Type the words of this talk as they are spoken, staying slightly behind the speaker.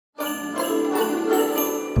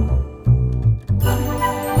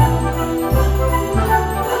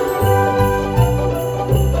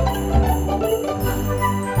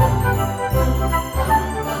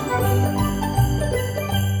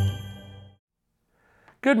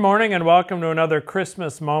Good morning and welcome to another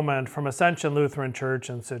Christmas moment from Ascension Lutheran Church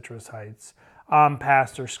in Citrus Heights. I'm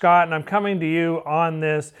Pastor Scott and I'm coming to you on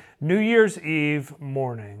this New Year's Eve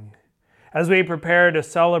morning as we prepare to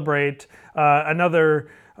celebrate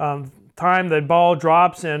another time the ball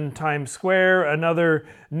drops in Times Square, another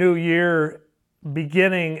new year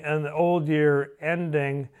beginning and the old year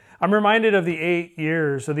ending. I'm reminded of the 8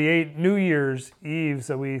 years, of the 8 New Year's Eves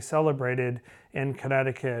that we celebrated in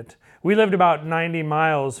Connecticut. We lived about 90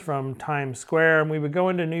 miles from Times Square, and we would go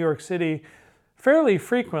into New York City fairly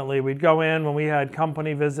frequently. We'd go in when we had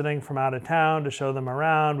company visiting from out of town to show them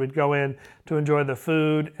around. We'd go in to enjoy the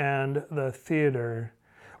food and the theater.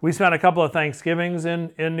 We spent a couple of Thanksgivings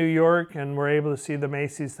in New York and were able to see the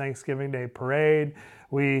Macy's Thanksgiving Day Parade.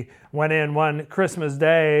 We went in one Christmas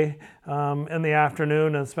Day in the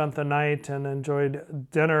afternoon and spent the night and enjoyed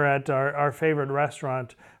dinner at our favorite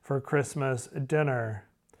restaurant for Christmas dinner.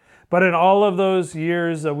 But in all of those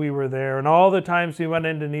years that we were there and all the times we went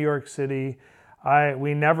into New York City,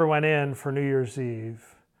 we never went in for New Year's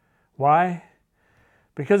Eve. Why?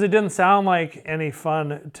 Because it didn't sound like any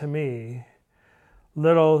fun to me.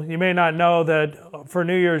 You may not know that for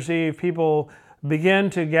New Year's Eve, people begin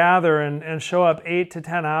to gather and show up 8 to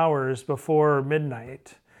 10 hours before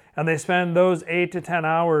midnight. And they spend those 8 to 10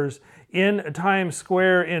 hours in Times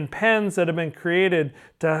Square in pens that have been created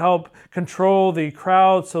to help control the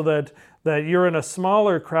crowd so that you're in a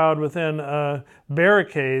smaller crowd within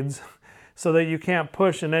barricades so that you can't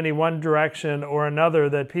push in any one direction or another,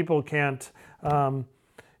 that people can't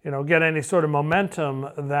get any sort of momentum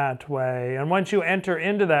that way. And once you enter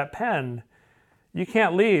into that pen, you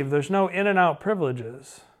can't leave. There's no in and out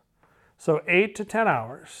privileges. So 8 to 10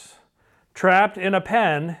 hours, trapped in a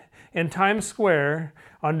pen in Times Square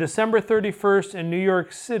on December 31st in New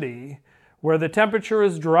York City, where the temperature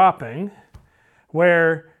is dropping,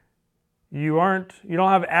 where you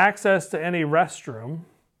don't have access to any restroom,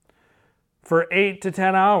 for 8 to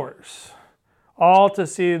 10 hours, all to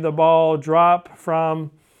see the ball drop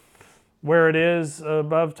from where it is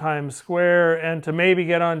above Times Square and to maybe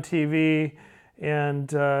get on TV and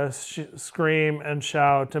scream and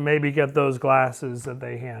shout to maybe get those glasses that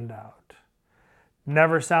they hand out.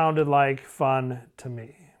 Never sounded like fun to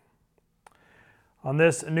me. On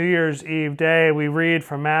this New Year's Eve day, we read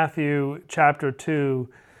from Matthew chapter 2,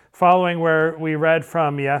 following where we read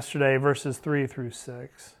from yesterday, verses 3 through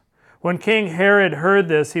 6. When King Herod heard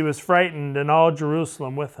this, he was frightened, and all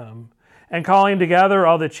Jerusalem with him. And calling together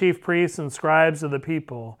all the chief priests and scribes of the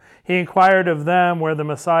people, he inquired of them where the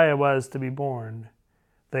Messiah was to be born.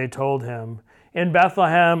 They told him, "In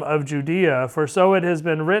Bethlehem of Judea, for so it has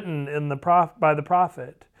been written by the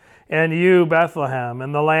prophet. And you, Bethlehem,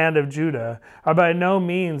 in the land of Judah, are by no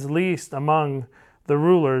means least among the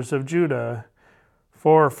rulers of Judah,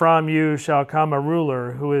 for from you shall come a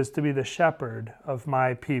ruler who is to be the shepherd of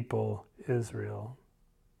my people Israel."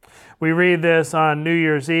 We read this on New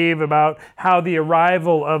Year's Eve about how the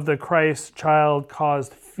arrival of the Christ child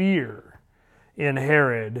caused fear in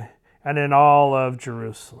Herod and in all of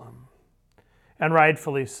Jerusalem. And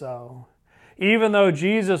rightfully so. Even though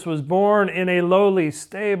Jesus was born in a lowly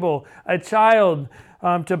stable, a child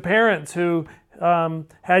to parents who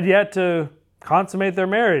had yet to consummate their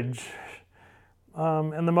marriage,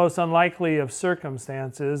 in the most unlikely of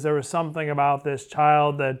circumstances, there was something about this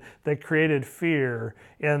child that created fear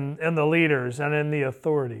in the leaders and in the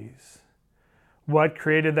authorities. What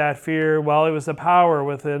created that fear? Well, it was the power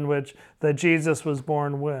within which that Jesus was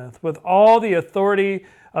born with. With all the authority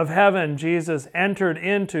of heaven, Jesus entered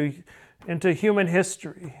into human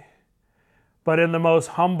history, but in the most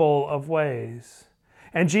humble of ways.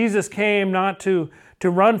 And Jesus came not to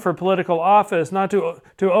run for political office, not to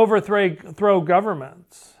overthrow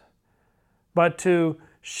governments, but to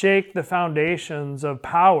shake the foundations of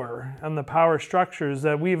power and the power structures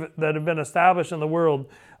that have been established in the world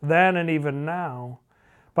then and even now,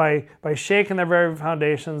 by shaking their very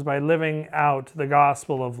foundations, by living out the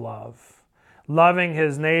gospel of love, loving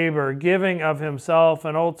his neighbor, giving of himself,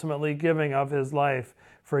 and ultimately giving of his life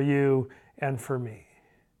for you and for me.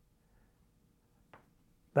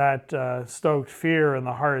 That stoked fear in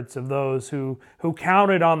the hearts of those who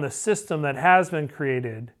counted on the system that has been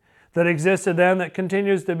created, that existed then, that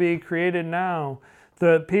continues to be created now,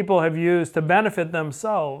 that people have used to benefit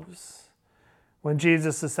themselves. When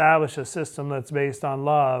Jesus established a system that's based on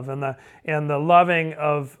love and the loving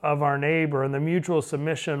of our neighbor and the mutual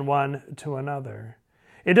submission one to another.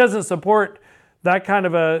 It doesn't support that kind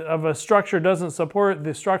of a structure, doesn't support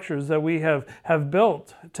the structures that we have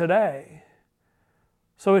built today.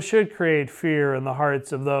 So it should create fear in the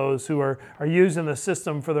hearts of those who are using the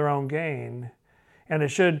system for their own gain. And it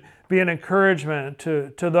should be an encouragement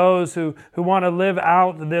to those who want to live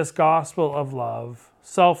out this gospel of love,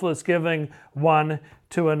 selfless giving one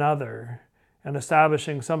to another, and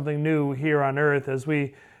establishing something new here on earth as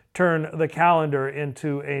we turn the calendar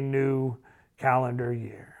into a new calendar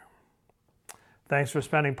year. Thanks for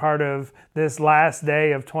spending part of this last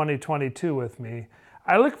day of 2022 with me.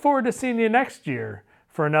 I look forward to seeing you next year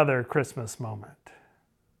for another Christmas moment.